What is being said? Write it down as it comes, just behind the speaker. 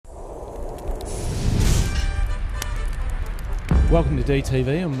Welcome to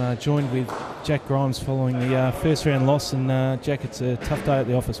DTV. I'm joined with Jack Grimes following the first round loss, and Jack, it's a tough day at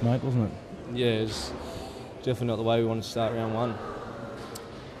the office, mate, wasn't it? Yeah, it's definitely not the way we wanted to start round one.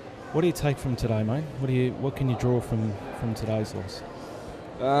 What do you take from today, mate? What can you draw from today's loss?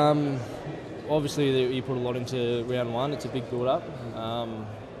 Obviously, you put a lot into round one. It's a big build-up.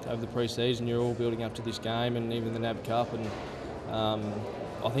 Over the pre-season, you're all building up to this game, and even the NAB Cup, and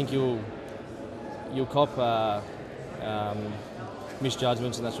I think you'll cop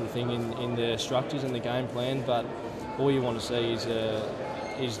misjudgments and that sort of thing in the structures and the game plan, but all you want to see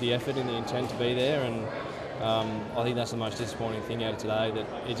is the effort and the intent to be there, and I think that's the most disappointing thing out of today, that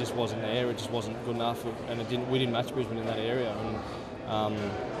it just wasn't there, it just wasn't good enough, and we didn't match Brisbane in that area, and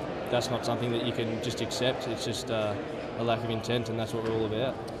that's not something that you can just accept. It's just a lack of intent, and that's what we're all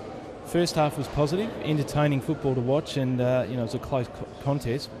about. First half was positive, entertaining football to watch, and it was a close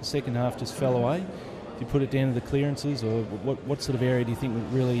contest. The second half just fell away. Do you put it down to the clearances, or what sort of area do you think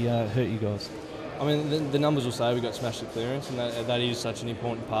would really hurt you guys? I mean, the numbers will say we got smashed at clearance, and that is such an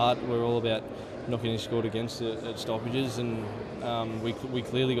important part. We're all about not getting scored against at stoppages, and we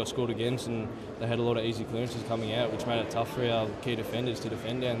clearly got scored against, and they had a lot of easy clearances coming out, which made it tough for our key defenders to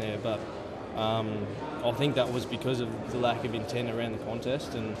defend down there. But I think that was because of the lack of intent around the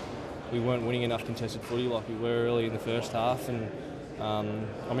contest, and we weren't winning enough contested footy like we were early in the first half, and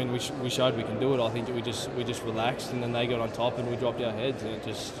I mean, we showed we can do it. I think we just relaxed, and then they got on top, and we dropped our heads, and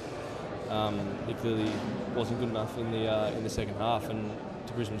it clearly wasn't good enough in the second half. And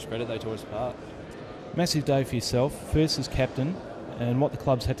to Brisbane's credit, they tore us apart. Massive day for yourself, first as captain, and what the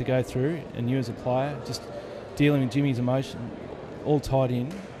club's had to go through, and you as a player, just dealing with Jimmy's emotion, all tied in.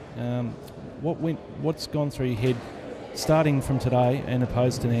 What's gone through your head, starting from today and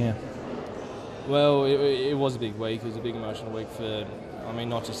opposed to now? Well, it was a big week. It was a big emotional week for, I mean,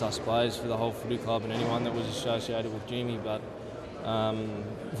 not just us players, for the whole footy club and anyone that was associated with Jimmy. But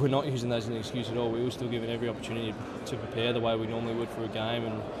we're not using those as an excuse at all. We were still given every opportunity to prepare the way we normally would for a game,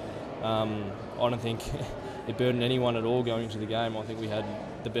 and I don't think it burdened anyone at all going into the game. I think we had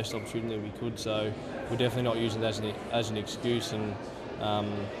the best opportunity we could, so we're definitely not using it as an excuse. And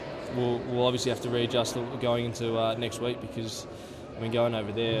we'll obviously have to readjust going into next week, because I mean, going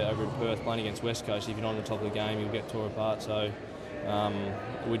over there, over in Perth, playing against West Coast, if you're not on the top of the game, you'll get tore apart. So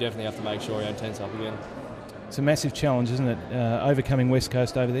we definitely have to make sure our intent's up again. It's a massive challenge, isn't it? Overcoming West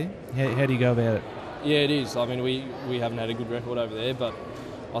Coast over there. How do you go about it? Yeah, it is. I mean, we haven't had a good record over there, but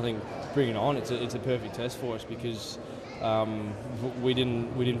I think bringing it on, it's a perfect test for us, because we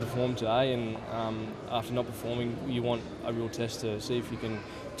didn't perform today, and after not performing, you want a real test to see if you can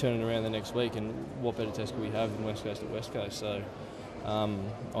turn it around the next week. And what better test could we have than West Coast at West Coast? So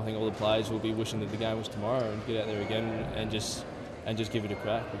I think all the players will be wishing that the game was tomorrow and get out there again and just give it a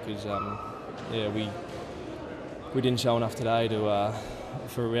crack, because we didn't show enough today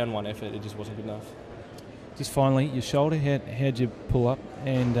for a round one effort. It just wasn't good enough. Just finally, your shoulder, how'd you pull up,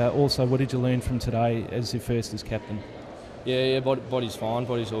 and also what did you learn from today as your first as captain? Yeah, body's fine,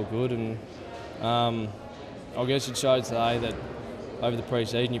 body's all good, and I guess it showed today that over the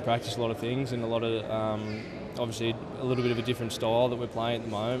pre-season you practice a lot of things, and a lot of obviously a little bit of a different style that we're playing at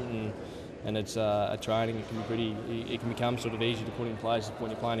the moment, and it's a training. It can become sort of easy to put in place when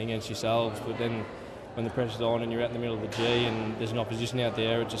you're playing against yourselves, but then when the pressure's on and you're out in the middle of the G and there's an opposition out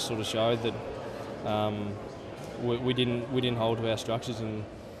there, it just sort of showed that we didn't hold to our structures, and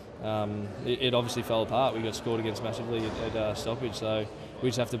it obviously fell apart. We got scored against massively at stoppage, so we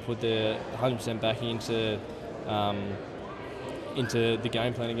just have to put the 100% back into the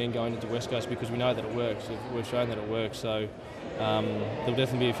game plan again going into West Coast, because we know that it works. We've shown that it works, so there'll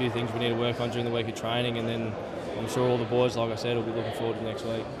definitely be a few things we need to work on during the week of training, and then I'm sure all the boys, like I said, will be looking forward to next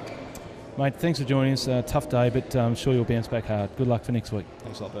week. Mate, thanks for joining us. Tough day, but I'm sure you'll bounce back hard. Good luck for next week.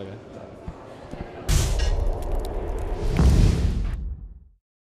 Thanks a lot, Burgo.